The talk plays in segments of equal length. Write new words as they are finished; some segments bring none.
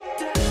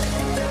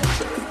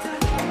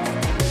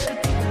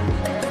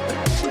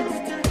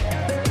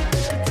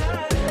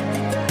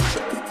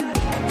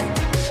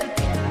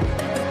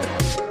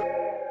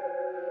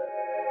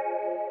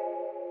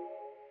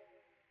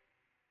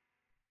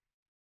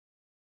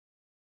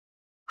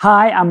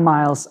Hi, I'm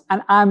Miles,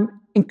 and I'm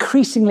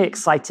increasingly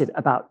excited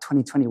about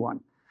 2021.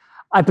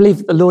 I believe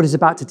that the Lord is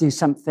about to do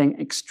something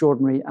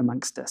extraordinary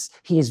amongst us.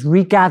 He is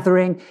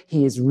regathering,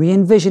 He is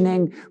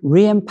re-envisioning,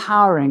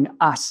 re-empowering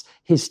us,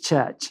 His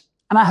church.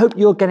 And I hope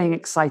you're getting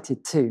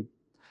excited too.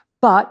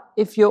 But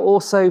if you're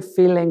also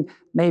feeling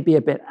maybe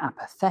a bit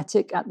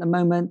apathetic at the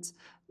moment,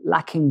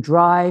 lacking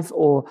drive,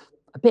 or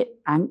a bit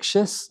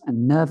anxious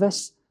and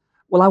nervous,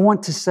 well, I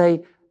want to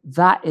say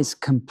that is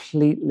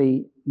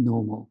completely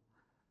normal.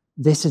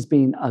 This has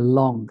been a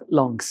long,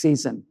 long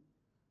season.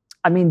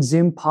 I mean,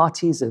 Zoom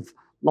parties have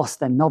lost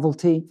their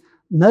novelty.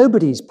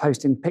 Nobody's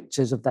posting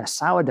pictures of their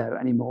sourdough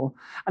anymore.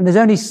 And there's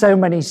only so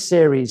many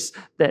series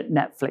that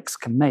Netflix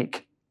can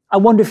make. I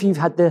wonder if you've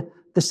had the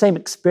same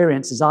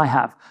experience as I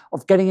have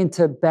of getting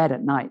into bed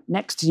at night.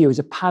 Next to you is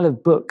a pile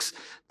of books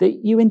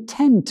that you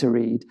intend to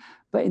read,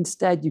 but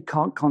instead you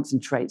can't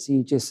concentrate, so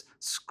you just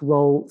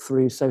scroll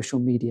through social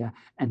media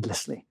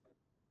endlessly.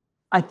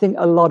 I think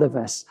a lot of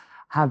us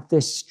have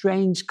this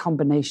strange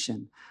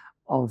combination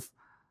of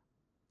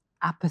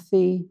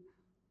apathy,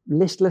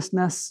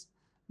 listlessness,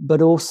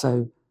 but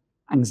also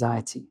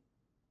anxiety.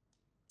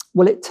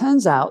 Well, it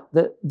turns out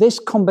that this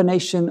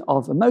combination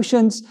of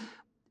emotions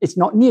is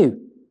not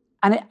new,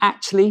 and it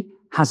actually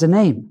has a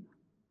name.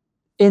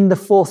 In the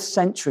 4th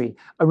century,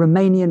 a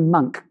Romanian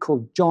monk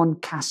called John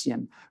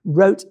Cassian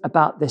wrote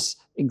about this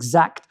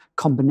exact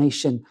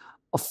combination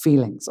of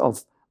feelings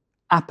of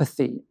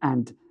apathy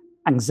and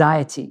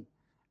anxiety.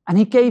 And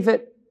he gave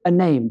it a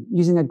name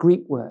using a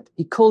Greek word.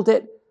 He called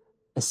it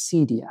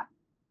acedia.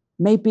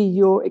 Maybe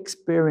you're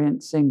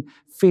experiencing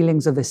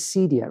feelings of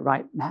acedia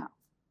right now.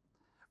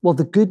 Well,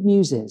 the good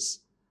news is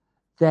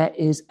there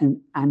is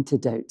an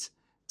antidote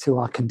to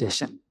our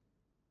condition.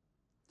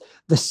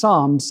 The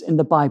Psalms in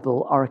the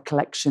Bible are a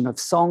collection of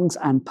songs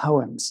and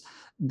poems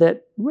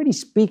that really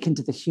speak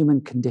into the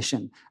human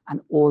condition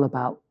and all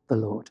about the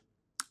Lord.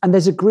 And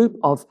there's a group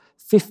of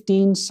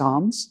 15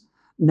 Psalms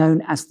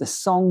known as the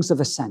Songs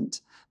of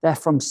Ascent. They're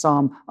from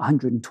Psalm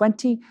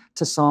 120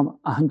 to Psalm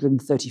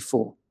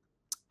 134.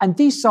 And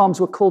these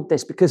Psalms were called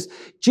this because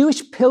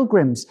Jewish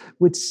pilgrims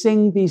would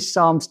sing these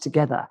Psalms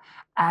together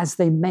as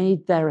they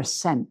made their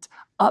ascent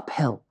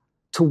uphill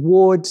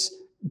towards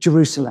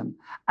Jerusalem,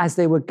 as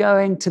they were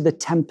going to the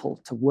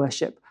temple to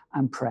worship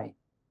and pray.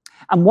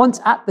 And once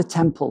at the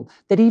temple,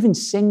 they'd even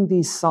sing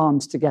these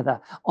Psalms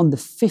together on the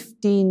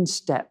 15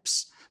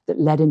 steps that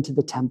led into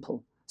the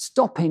temple,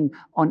 stopping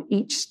on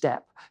each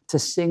step to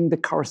sing the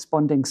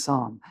corresponding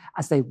psalm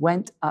as they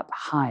went up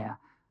higher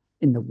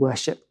in the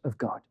worship of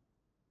God.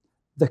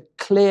 The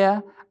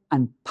clear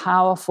and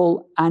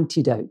powerful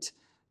antidote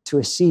to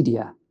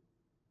acedia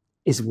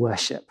is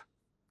worship.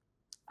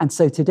 And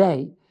so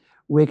today,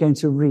 we're going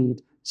to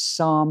read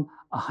Psalm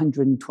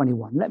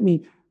 121. Let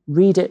me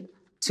read it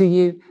to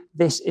you.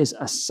 This is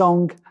a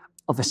song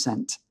of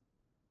ascent.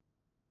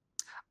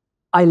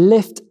 I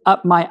lift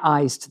up my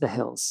eyes to the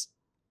hills.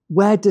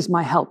 Where does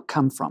my help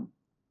come from?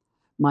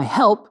 My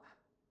help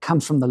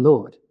comes from the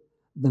Lord,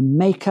 the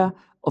maker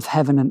of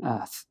heaven and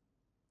earth.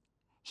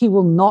 He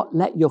will not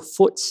let your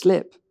foot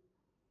slip.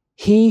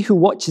 He who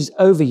watches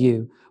over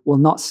you will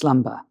not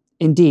slumber.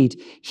 Indeed,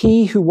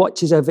 he who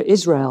watches over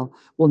Israel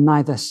will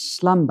neither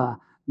slumber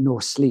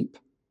nor sleep.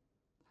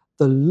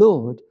 The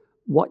Lord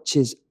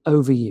watches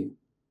over you.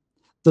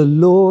 The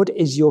Lord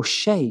is your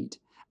shade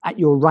at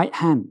your right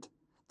hand.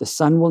 The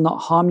sun will not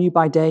harm you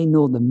by day,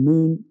 nor the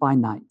moon by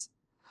night.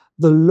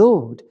 The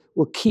Lord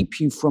will keep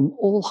you from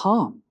all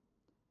harm.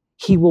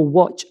 He will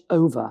watch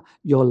over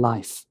your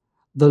life.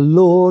 The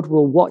Lord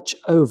will watch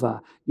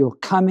over your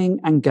coming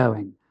and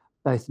going,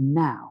 both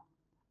now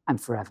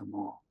and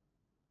forevermore.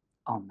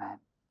 Amen.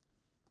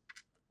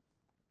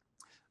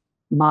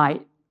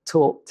 My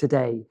talk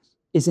today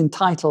is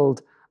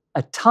entitled,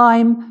 A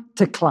Time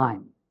to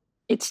Climb.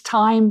 It's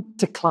time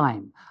to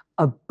climb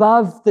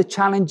above the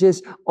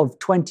challenges of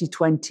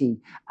 2020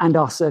 and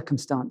our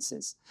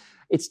circumstances.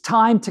 It's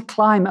time to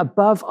climb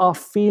above our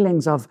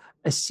feelings of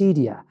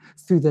acedia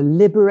through the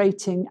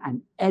liberating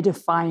and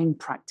edifying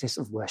practice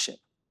of worship.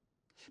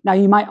 Now,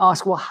 you might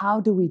ask, well, how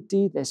do we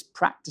do this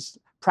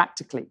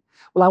practically?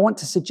 Well, I want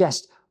to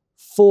suggest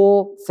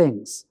 4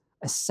 things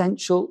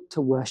essential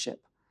to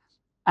worship.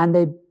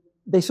 And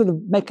they sort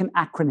of make an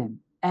acronym,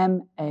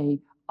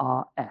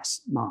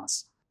 M-A-R-S,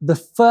 Mars. The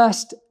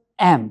first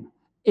M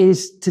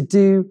is to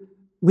do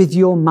with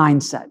your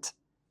mindset.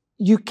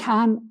 You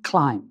can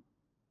climb.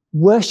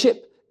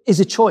 Worship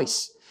is a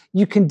choice.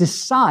 You can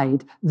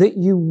decide that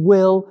you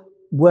will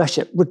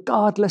worship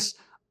regardless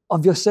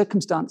of your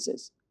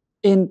circumstances.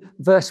 In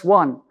verse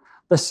 1,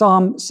 the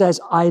psalm says,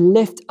 I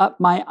lift up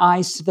my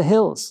eyes to the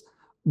hills.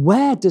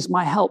 Where does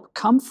my help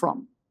come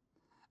from?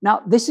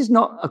 Now, this is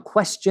not a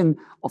question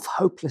of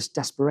hopeless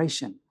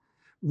desperation.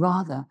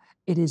 Rather,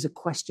 it is a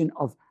question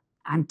of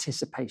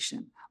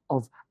anticipation,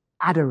 of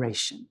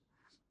adoration,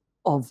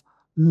 of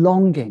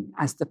longing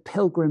as the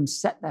pilgrims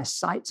set their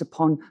sights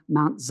upon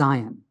Mount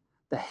Zion,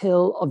 the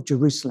hill of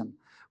Jerusalem,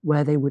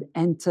 where they would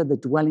enter the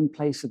dwelling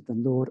place of the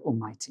Lord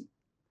Almighty.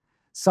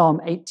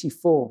 Psalm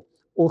 84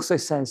 also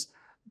says,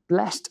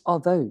 Blessed are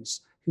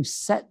those who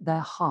set their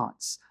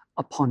hearts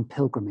upon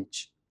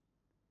pilgrimage.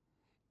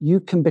 You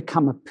can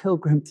become a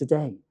pilgrim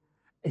today.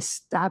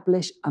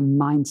 Establish a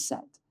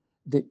mindset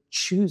that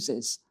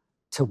chooses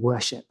to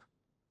worship.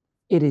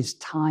 It is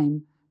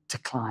time to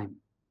climb.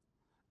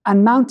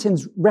 And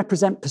mountains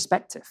represent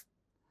perspective.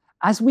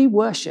 As we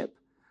worship,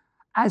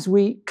 as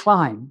we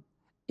climb,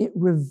 it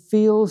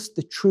reveals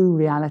the true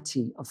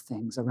reality of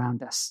things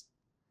around us.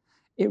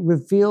 It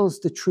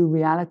reveals the true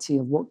reality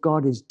of what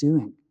God is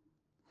doing.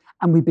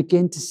 And we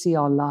begin to see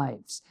our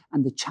lives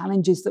and the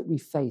challenges that we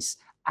face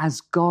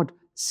as God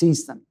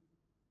sees them.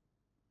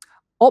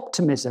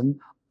 Optimism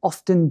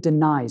often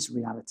denies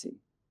reality,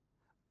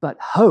 but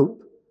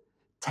hope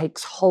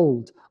takes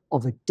hold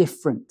of a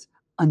different,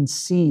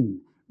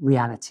 unseen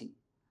reality.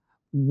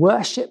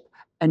 Worship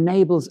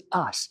enables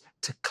us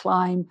to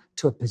climb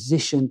to a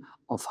position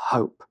of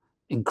hope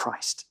in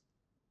Christ.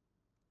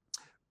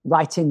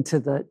 Writing to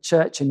the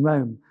church in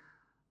Rome,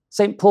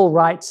 St. Paul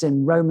writes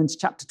in Romans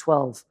chapter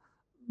 12,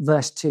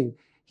 verse 2,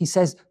 he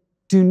says,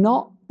 "Do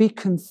not be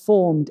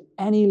conformed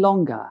any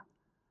longer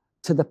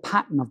to the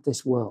pattern of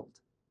this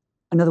world."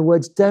 In other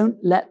words, don't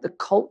let the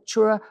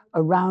culture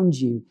around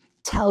you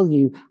tell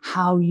you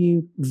how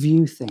you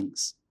view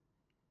things.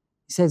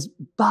 He says,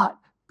 but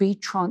be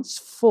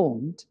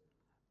transformed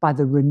by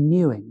the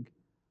renewing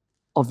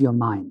of your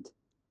mind.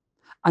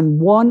 And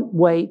one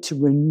way to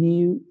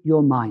renew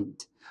your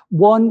mind,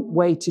 one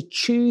way to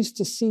choose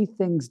to see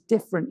things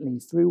differently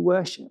through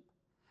worship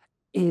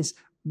is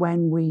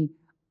when we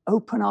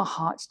open our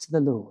hearts to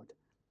the Lord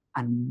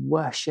and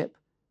worship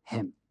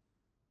Him.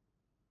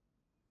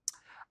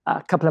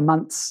 A couple of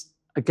months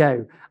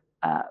ago,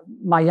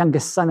 my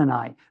youngest son and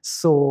I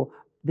saw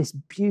this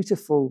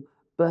beautiful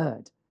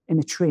bird in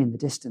a tree in the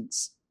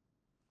distance.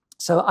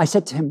 So I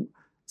said to him,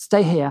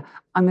 "Stay here.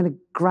 I'm going to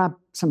grab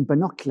some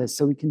binoculars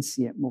so we can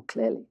see it more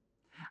clearly."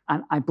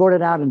 And I brought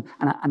it out and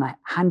I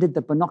handed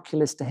the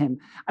binoculars to him.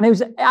 And it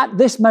was at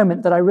this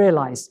moment that I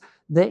realized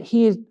that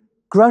he had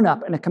grown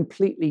up in a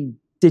completely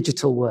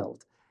digital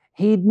world.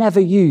 He'd never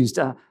used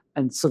a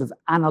sort of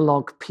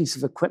analog piece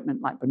of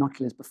equipment like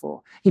binoculars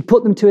before. He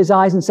put them to his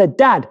eyes and said,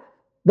 "Dad,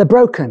 they're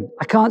broken.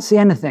 I can't see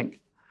anything."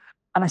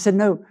 And I said,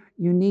 "No,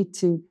 you need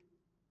to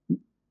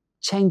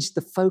change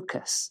the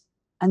focus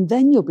and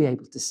then you'll be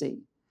able to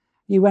see."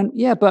 He went,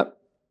 "Yeah, but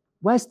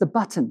where's the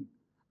button?"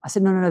 I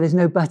said, no, there's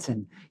no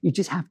button. You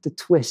just have to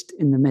twist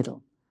in the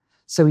middle."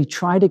 So he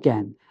tried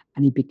again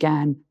and he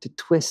began to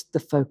twist the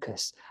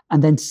focus.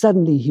 And then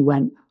suddenly he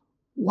went,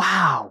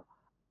 "Wow,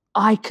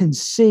 I can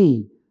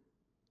see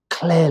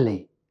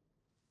clearly."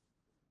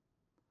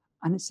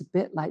 And it's a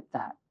bit like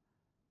that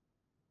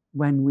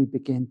when we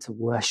begin to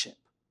worship.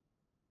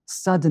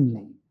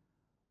 Suddenly,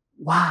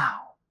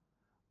 wow,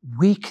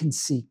 we can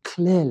see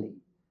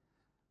clearly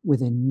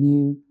with a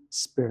new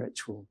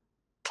spiritual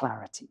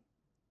clarity.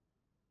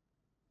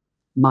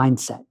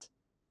 Mindset.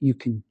 You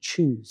can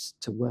choose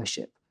to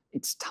worship.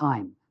 It's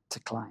time to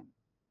climb.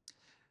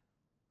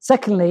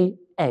 Secondly,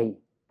 A.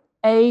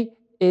 A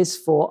is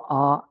for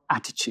our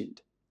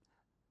attitude.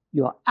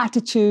 Your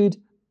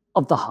attitude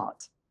of the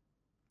heart.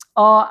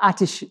 Our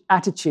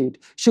attitude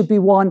should be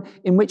one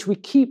in which we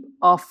keep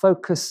our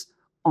focus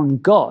on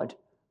God,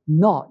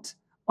 not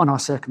on our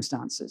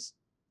circumstances.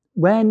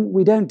 When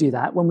we don't do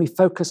that, when we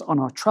focus on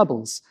our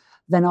troubles,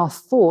 then our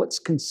thoughts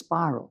can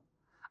spiral,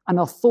 and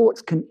our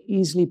thoughts can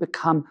easily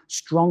become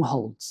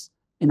strongholds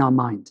in our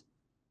mind.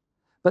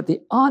 But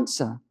the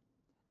answer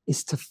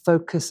is to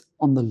focus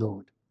on the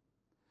Lord.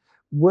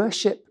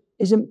 Worship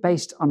isn't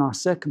based on our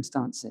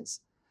circumstances,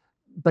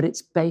 but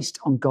it's based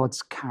on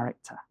God's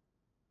character,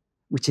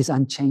 which is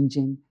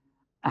unchanging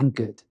and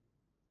good.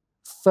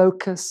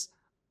 Focus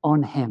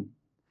on Him,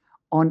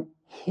 on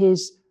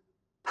His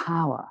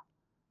power,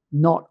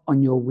 not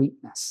on your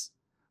weakness.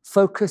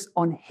 Focus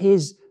on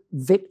His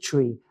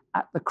victory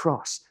at the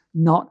cross,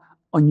 not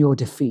on your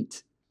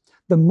defeat.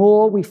 The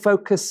more we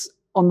focus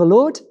on the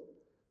Lord,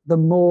 the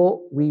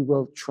more we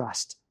will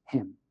trust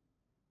Him.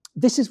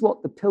 This is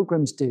what the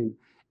pilgrims do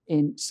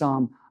in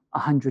Psalm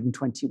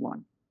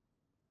 121.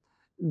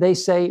 They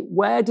say,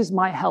 "Where does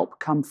my help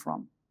come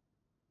from?"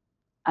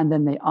 And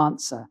then they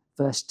answer,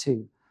 verse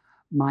 2,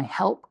 "My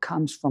help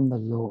comes from the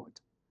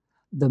Lord,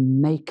 the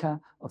maker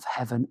of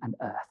heaven and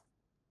earth."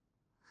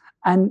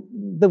 And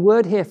the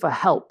word here for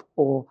help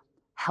or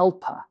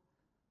helper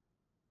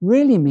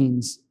really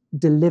means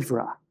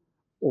deliverer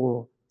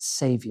or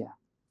savior.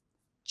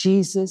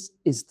 Jesus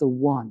is the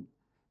one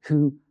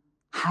who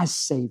has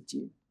saved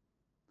you,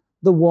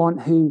 the one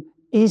who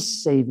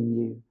is saving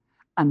you,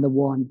 and the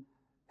one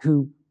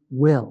who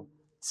will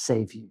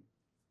save you.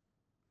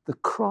 The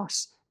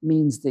cross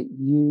means that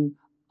you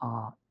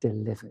are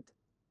delivered.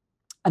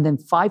 And then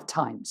 5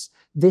 times,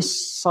 this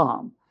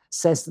psalm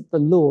says that the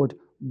Lord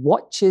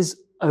watches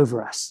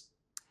over us.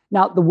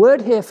 Now, the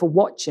word here for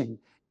watching,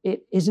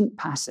 it isn't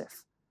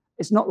passive.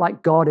 It's not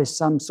like God is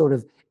some sort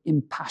of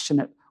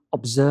impassionate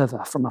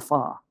observer from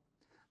afar.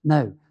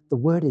 No, the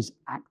word is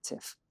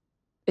active.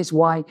 It's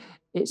why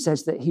it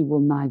says that He will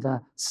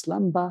neither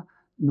slumber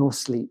nor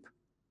sleep.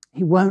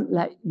 He won't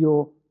let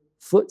your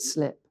foot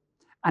slip.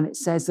 And it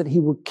says that he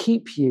will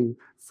keep you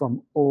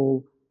from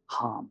all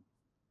harm.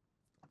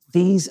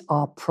 These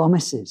are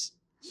promises.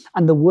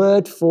 And the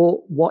word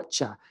for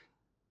watcher,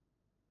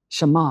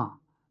 Shema,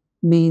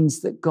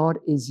 means that God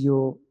is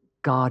your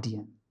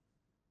guardian,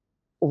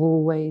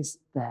 always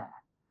there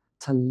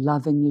to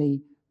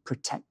lovingly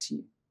protect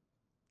you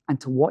and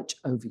to watch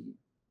over you.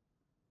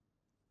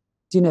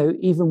 Do you know,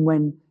 even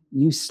when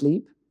you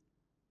sleep,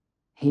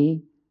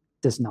 he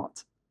does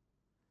not.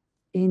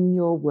 In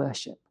your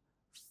worship,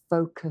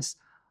 focus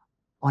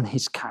on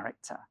his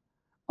character,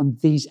 on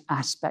these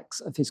aspects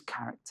of his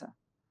character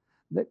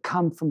that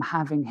come from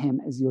having him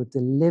as your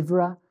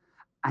deliverer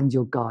and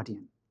your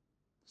guardian.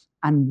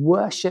 And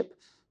worship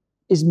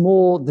is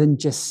more than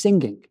just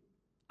singing.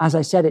 As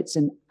I said, it's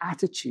an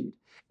attitude.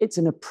 It's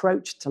an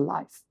approach to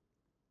life.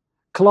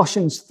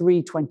 Colossians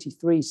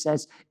 3:23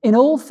 says, in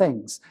all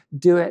things,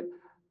 do it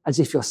as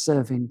if you're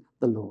serving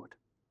the Lord.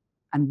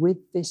 And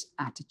with this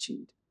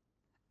attitude,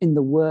 in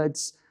the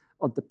words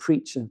of the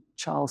preacher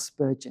Charles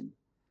Spurgeon,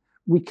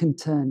 we can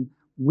turn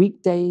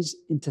weekdays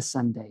into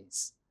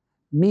Sundays,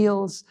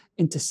 meals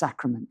into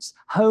sacraments,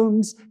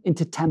 homes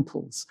into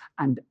temples,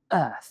 and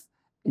earth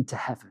into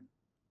heaven.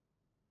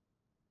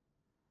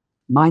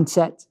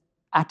 Mindset,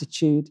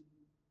 attitude.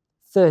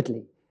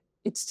 Thirdly,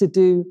 it's to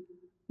do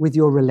with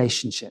your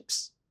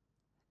relationships.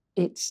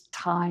 It's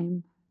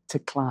time to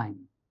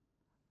climb,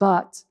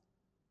 but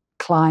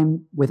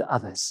climb with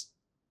others.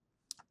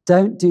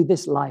 Don't do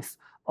this life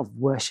of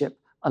worship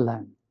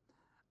alone.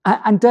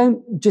 And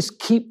don't just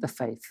keep the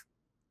faith.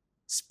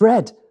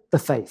 Spread the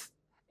faith.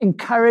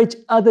 Encourage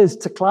others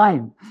to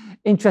climb.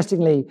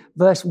 Interestingly,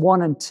 verse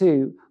 1 and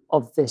 2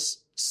 of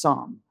this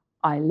psalm,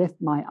 I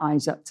lift my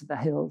eyes up to the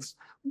hills.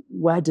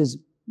 Where does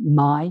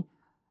my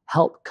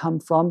help come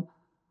from?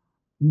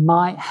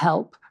 My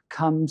help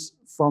comes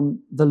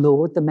from the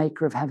Lord, the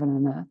maker of heaven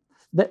and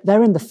earth.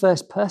 They're in the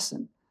first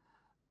person.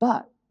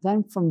 But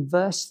then from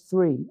verse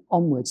 3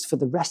 onwards, for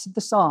the rest of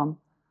the psalm,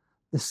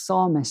 the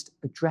psalmist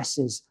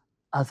addresses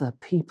other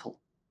people.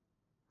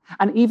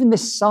 And even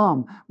this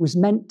psalm was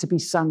meant to be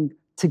sung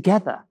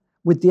together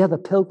with the other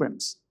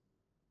pilgrims.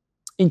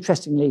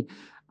 Interestingly,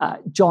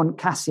 John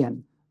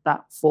Cassian,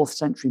 that 4th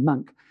century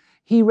monk,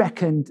 he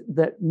reckoned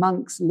that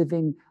monks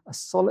living a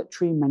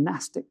solitary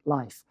monastic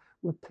life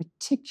were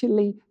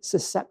particularly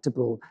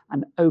susceptible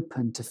and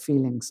open to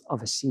feelings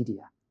of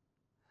acedia.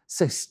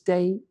 So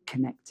stay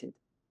connected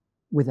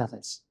with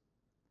others.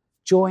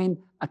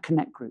 Join a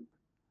connect group.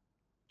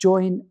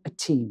 Join a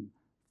team.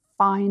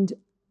 Find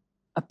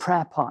a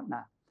prayer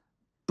partner.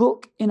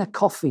 Book in a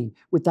coffee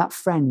with that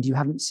friend you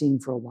haven't seen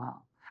for a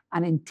while.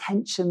 And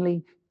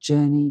intentionally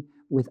journey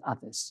with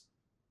others.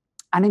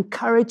 And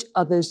encourage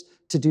others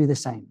to do the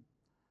same.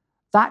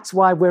 That's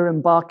why we're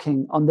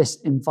embarking on this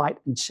Invite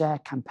and Share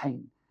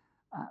campaign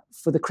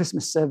for the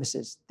Christmas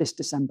services this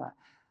December.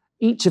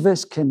 Each of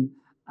us can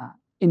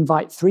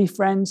invite 3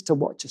 friends to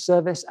watch a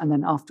service, and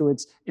then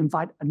afterwards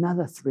invite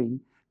another 3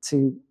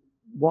 to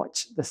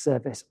watch the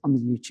service on the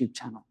YouTube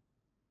channel.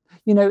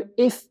 You know,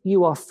 if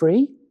you are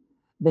free,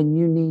 then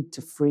you need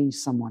to free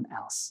someone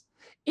else.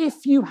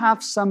 If you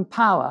have some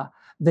power,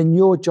 then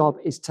your job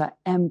is to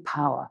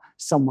empower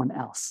someone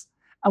else.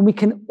 And we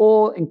can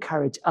all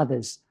encourage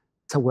others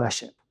to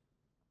worship.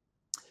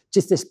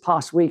 Just this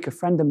past week, a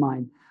friend of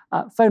mine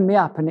phoned me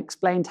up and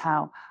explained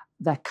how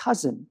their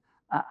cousin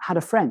had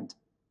a friend.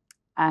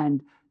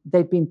 And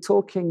they'd been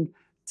talking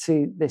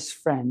to this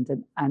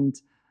friend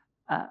and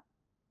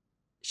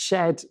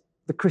shared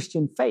the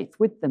Christian faith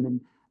with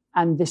them.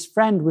 And this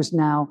friend was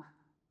now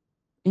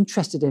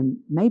interested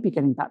in maybe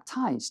getting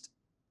baptized.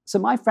 So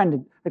my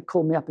friend had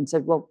called me up and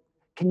said, well,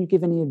 can you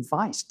give any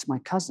advice to my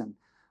cousin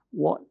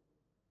what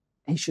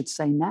he should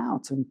say now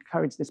to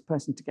encourage this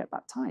person to get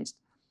baptized?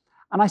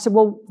 And I said,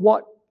 well,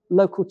 what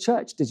local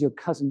church does your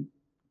cousin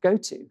go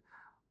to?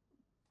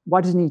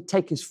 Why doesn't he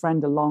take his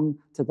friend along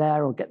to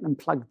there or get them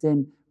plugged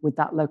in with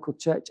that local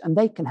church, and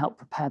they can help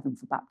prepare them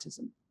for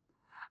baptism?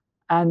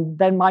 And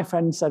then my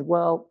friend said,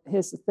 well,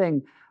 here's the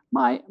thing.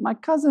 My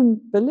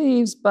cousin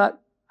believes,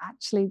 but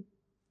actually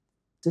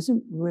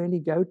doesn't really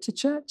go to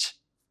church.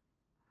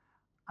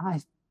 And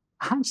I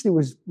actually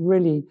was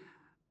really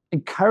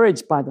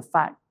encouraged by the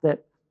fact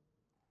that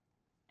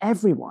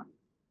everyone,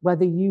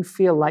 whether you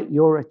feel like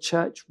you're a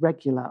church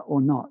regular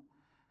or not,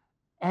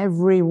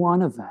 every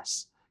one of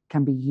us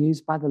can be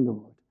used by the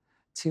Lord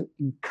to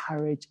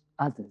encourage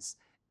others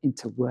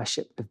into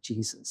worship of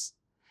Jesus.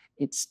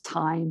 It's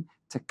time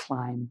to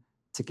climb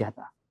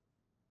together.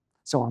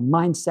 So our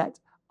mindset,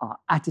 our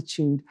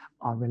attitude,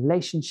 our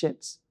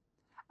relationships,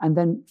 and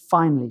then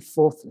finally,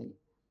 fourthly,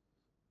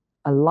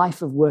 a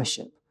life of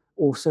worship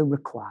also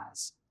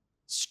requires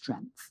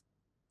strength.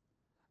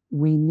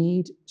 We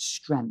need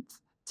strength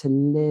to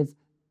live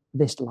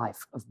this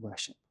life of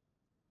worship.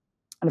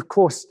 And of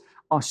course,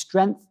 our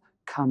strength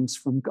comes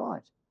from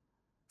God,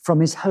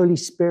 from his Holy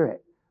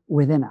Spirit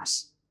within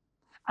us.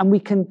 And we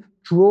can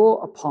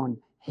draw upon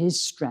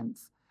his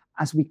strength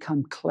as we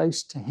come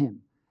close to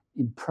him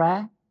in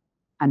prayer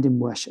and in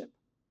worship.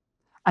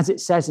 As it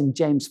says in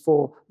James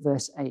 4,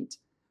 verse 8,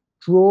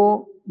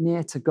 draw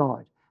near to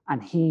God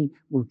and he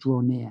will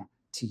draw near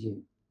to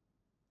you.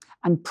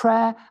 And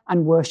prayer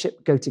and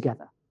worship go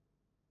together.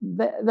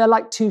 They're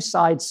like two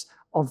sides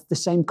of the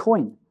same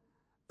coin.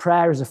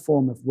 Prayer is a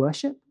form of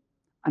worship,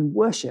 and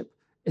worship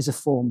is a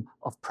form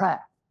of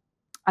prayer.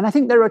 And I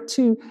think there are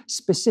two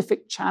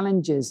specific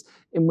challenges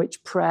in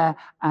which prayer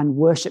and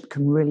worship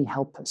can really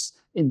help us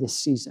in this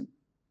season.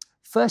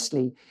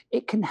 Firstly,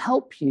 it can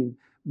help you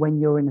when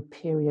you're in a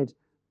period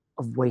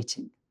of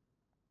waiting.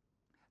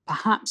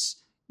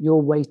 Perhaps you're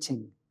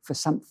waiting for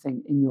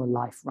something in your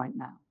life right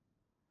now.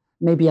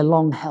 Maybe a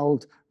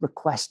long-held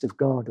request of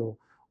God,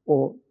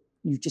 or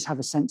you just have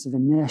a sense of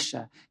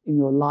inertia in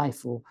your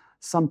life, or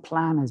some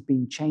plan has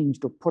been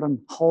changed or put on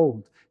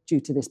hold due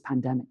to this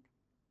pandemic.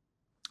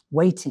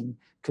 Waiting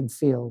can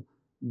feel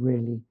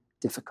really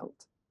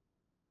difficult.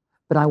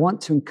 But I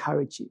want to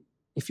encourage you,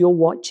 if you're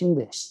watching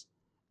this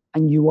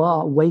and you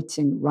are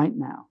waiting right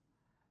now,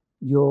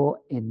 you're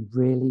in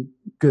really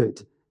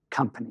good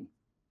company.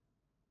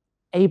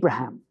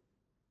 Abraham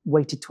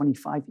waited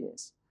 25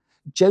 years.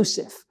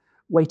 Joseph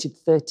waited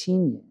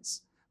 13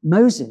 years.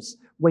 Moses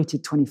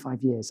waited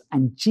 25 years.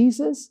 And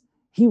Jesus,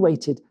 he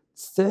waited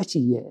 30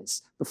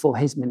 years before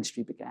his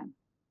ministry began.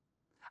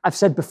 I've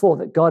said before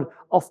that God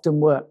often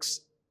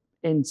works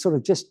in sort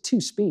of just two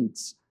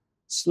speeds,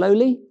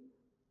 slowly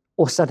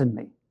or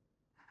suddenly.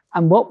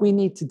 And what we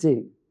need to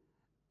do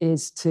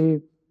is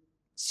to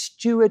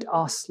steward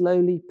our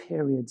slowly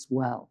periods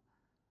well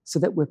so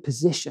that we're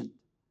positioned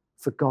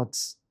for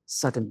God's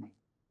suddenly.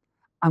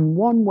 And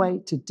one way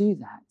to do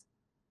that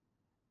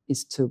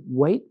is to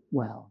wait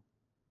well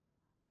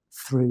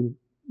through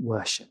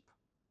worship.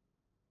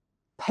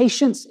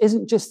 Patience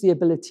isn't just the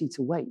ability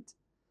to wait,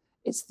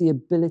 it's the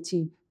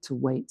ability to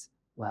wait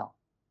well.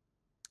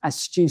 As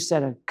Stu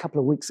said a couple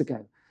of weeks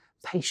ago,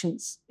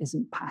 patience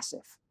isn't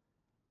passive,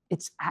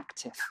 it's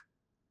active.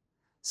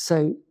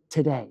 So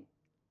today,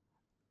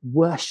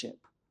 worship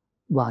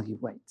while you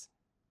wait.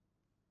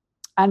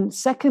 And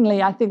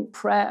secondly, I think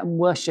prayer and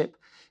worship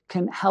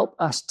can help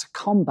us to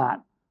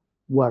combat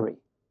worry.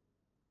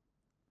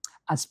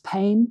 As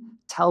pain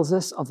tells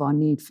us of our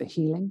need for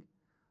healing,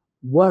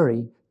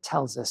 worry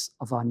tells us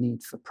of our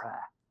need for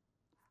prayer.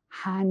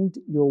 Hand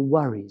your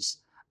worries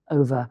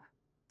over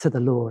to the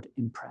Lord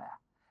in prayer.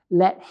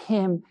 Let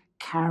him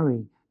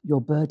carry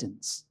your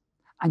burdens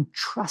and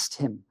trust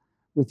him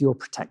with your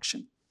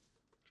protection.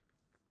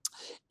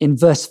 In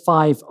verse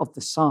 5 of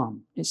the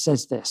psalm, it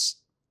says this,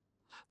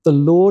 "The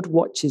Lord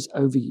watches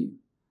over you.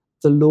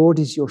 The Lord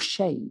is your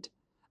shade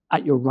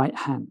at your right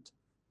hand."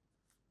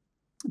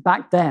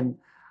 Back then,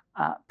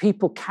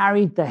 people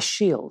carried their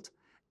shield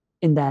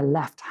in their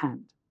left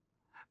hand.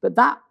 But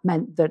that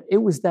meant that it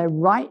was their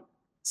right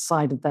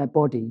side of their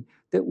body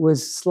that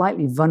was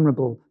slightly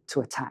vulnerable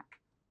to attack.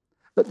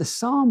 But the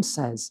psalm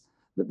says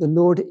that the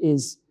Lord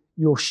is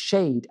your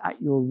shade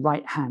at your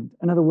right hand.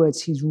 In other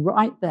words, he's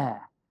right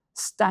there,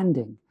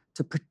 standing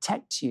to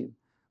protect you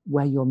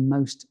where you're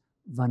most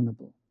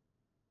vulnerable.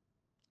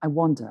 I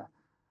wonder,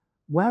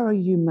 where are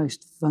you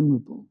most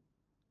vulnerable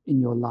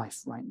in your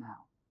life right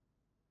now?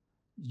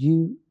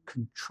 You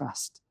can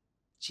trust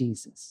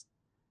Jesus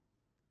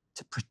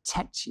to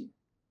protect you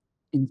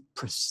in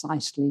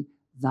precisely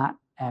that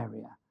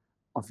area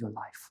of your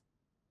life.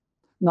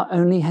 Not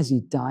only has he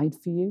died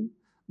for you,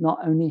 not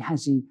only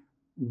has he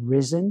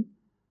risen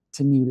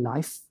to new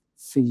life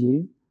for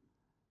you,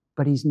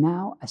 but he's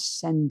now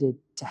ascended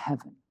to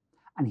heaven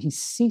and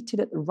he's seated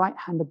at the right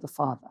hand of the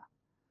Father.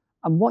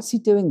 And what's he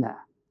doing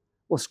there?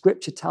 Well,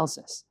 scripture tells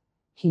us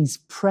he's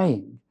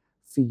praying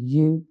for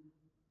you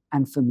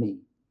and for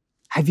me.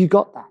 Have you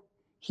got that?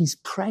 He's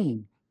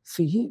praying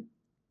for you.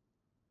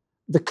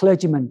 The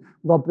clergyman,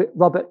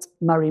 Robert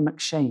Murray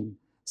McShane,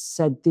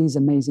 said these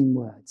amazing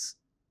words.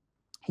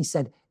 He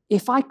said,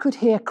 "If I could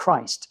hear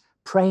Christ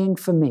praying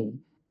for me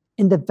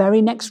in the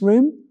very next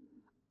room,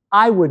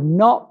 I would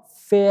not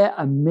fear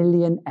a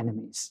million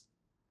enemies.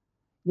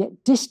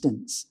 Yet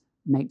distance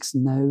makes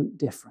no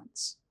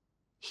difference.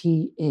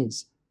 He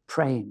is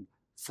praying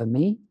for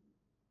me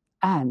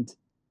and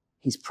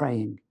he's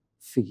praying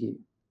for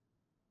you.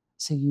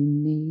 So you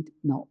need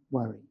not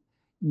worry.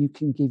 You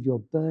can give your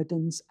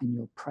burdens and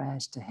your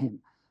prayers to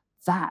him.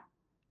 That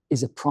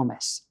is a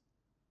promise.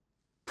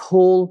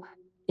 Pull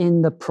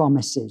in the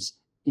promises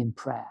in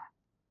prayer.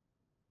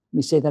 Let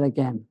me say that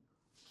again.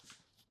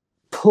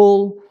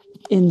 Pull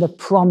in the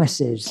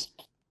promises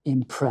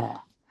in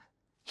prayer.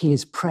 He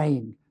is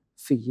praying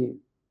for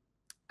you.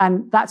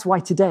 And that's why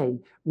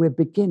today we're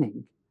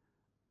beginning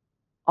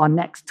our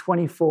next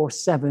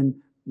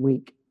 24/7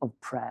 week of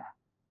prayer.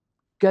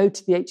 Go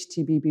to the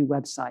HTBB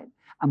website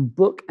and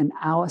book an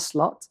hour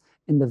slot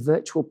in the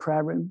virtual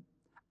prayer room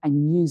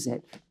and use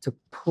it to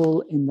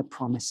pull in the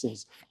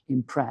promises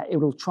in prayer. It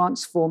will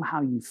transform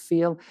how you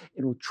feel.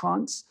 It will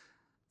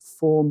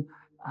transform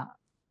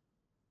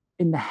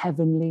in the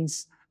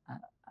heavenlies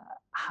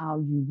how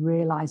you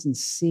realize and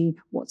see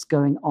what's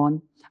going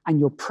on. And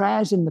your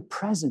prayers in the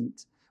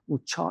present will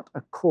chart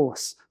a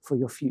course for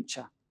your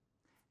future.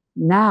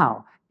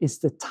 Now is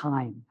the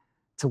time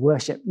to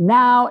worship.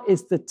 Now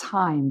is the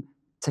time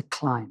to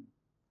climb.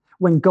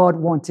 When God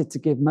wanted to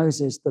give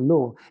Moses the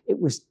law, it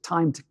was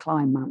time to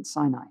climb Mount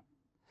Sinai.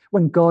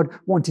 When God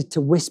wanted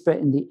to whisper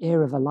in the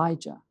ear of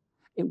Elijah,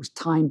 it was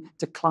time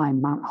to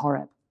climb Mount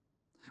Horeb.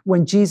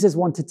 When Jesus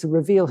wanted to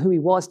reveal who he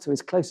was to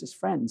his closest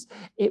friends,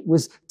 it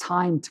was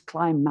time to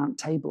climb Mount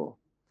Tabor.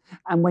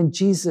 And when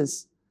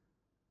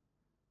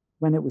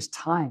it was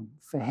time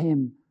for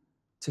him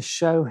to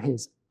show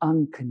his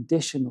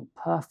unconditional,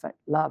 perfect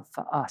love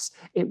for us,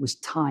 it was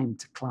time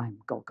to climb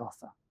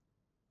Golgotha.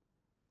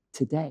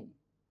 Today,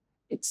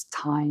 it's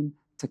time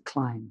to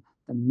climb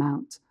the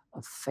Mount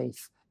of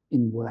Faith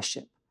in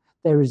worship.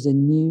 There is a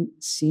new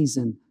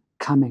season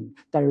coming.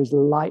 There is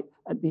light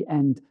at the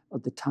end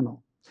of the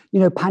tunnel. You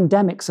know,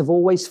 pandemics have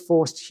always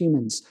forced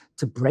humans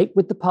to break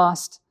with the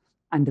past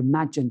and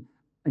imagine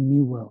a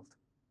new world.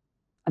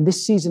 And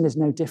this season is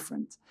no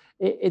different.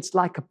 It's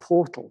like a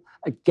portal,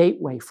 a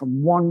gateway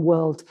from one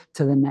world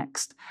to the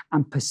next.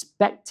 And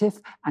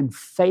perspective and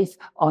faith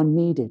are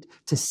needed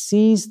to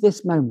seize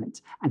this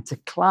moment and to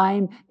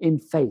climb in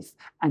faith.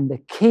 And the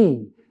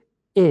key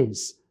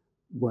is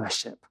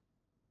worship.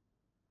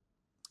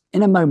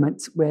 In a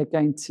moment, we're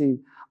going to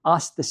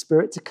ask the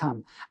Spirit to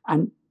come,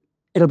 and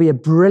it'll be a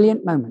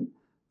brilliant moment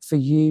for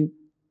you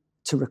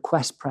to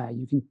request prayer.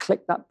 You can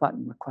click that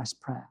button,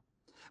 request prayer.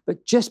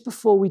 But just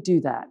before we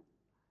do that,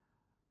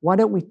 why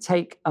don't we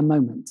take a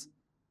moment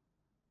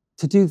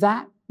to do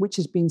that which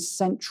has been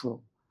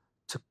central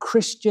to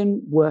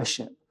Christian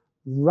worship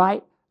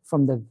right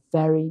from the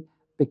very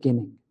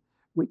beginning,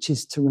 which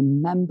is to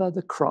remember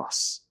the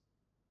cross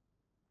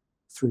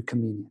through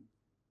communion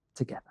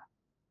together.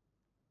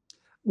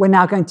 We're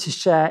now going to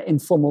share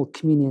informal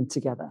communion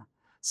together.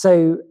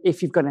 So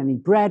if you've got any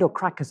bread or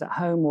crackers at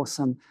home or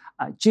some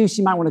juice,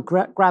 you might want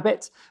to grab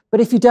it.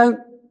 But if you don't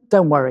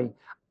worry.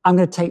 I'm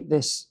going to take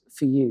this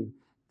for you.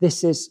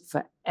 This is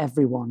for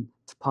everyone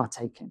to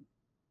partake in.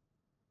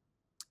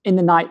 In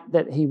the night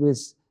that he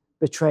was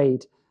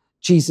betrayed,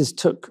 Jesus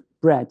took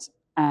bread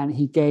and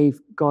he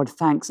gave God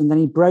thanks, and then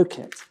he broke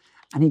it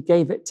and he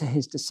gave it to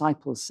his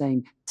disciples,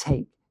 saying,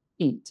 "Take,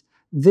 eat.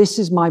 This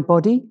is my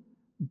body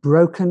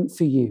broken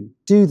for you.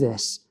 Do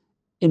this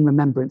in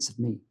remembrance of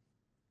me."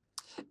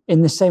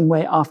 In the same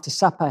way, after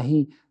supper,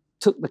 he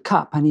took the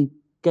cup and he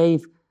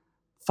gave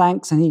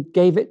thanks and he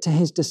gave it to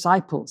his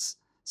disciples,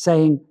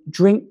 saying,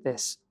 "Drink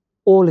this,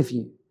 all of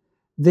you.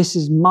 This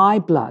is my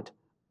blood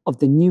of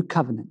the new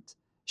covenant,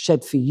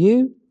 shed for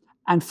you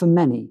and for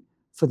many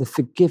for the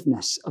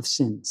forgiveness of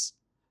sins.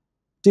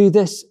 Do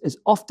this as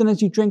often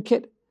as you drink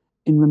it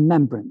in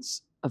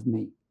remembrance of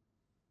me."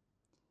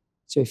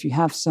 So if you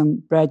have some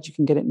bread, you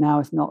can get it now.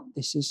 If not,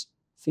 this is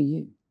for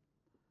you.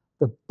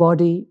 The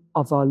body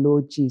of our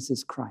Lord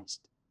Jesus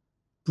Christ,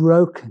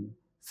 broken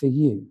for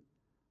you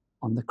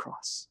on the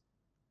cross.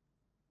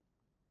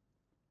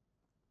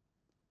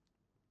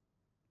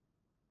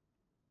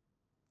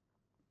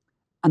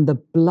 And the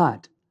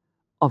blood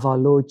of our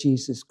Lord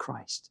Jesus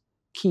Christ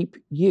keep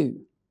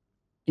you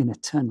in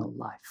eternal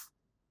life.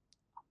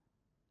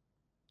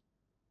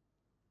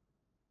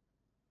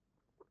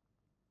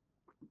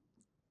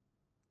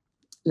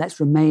 Let's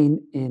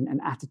remain in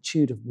an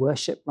attitude of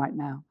worship right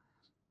now.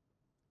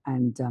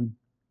 And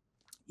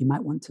you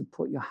might want to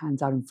put your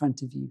hands out in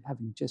front of you,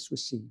 having just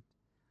received.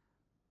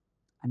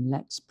 And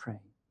let's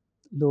pray.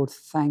 Lord,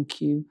 thank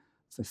you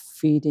for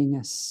feeding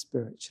us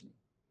spiritually.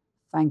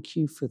 Thank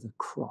you for the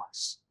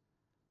cross,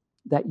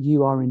 that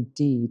you are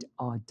indeed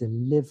our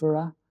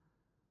deliverer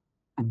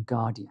and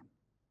guardian.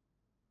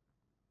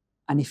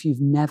 And if you've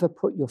never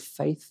put your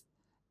faith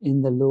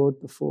in the Lord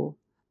before,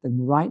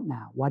 then right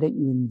now, why don't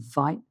you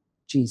invite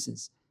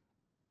Jesus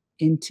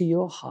into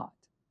your heart?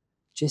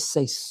 Just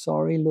say,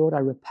 "Sorry, Lord, I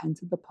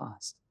repent of the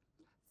past.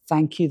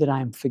 Thank you that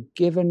I am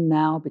forgiven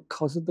now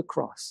because of the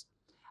cross.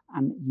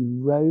 And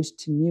you rose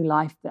to new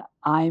life that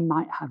I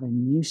might have a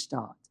new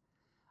start.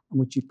 And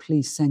would you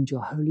please send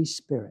your Holy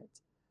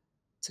Spirit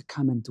to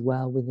come and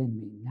dwell within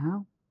me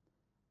now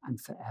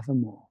and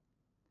forevermore.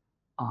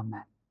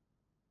 Amen."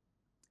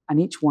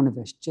 And each one of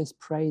us, just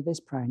pray this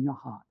prayer in your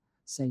heart.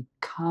 Say,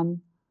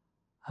 "Come,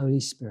 Holy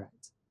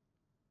Spirit,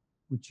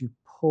 would you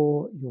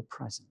pour your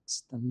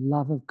presence, the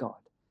love of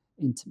God,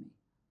 into me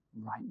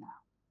right now."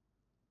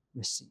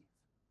 Receive.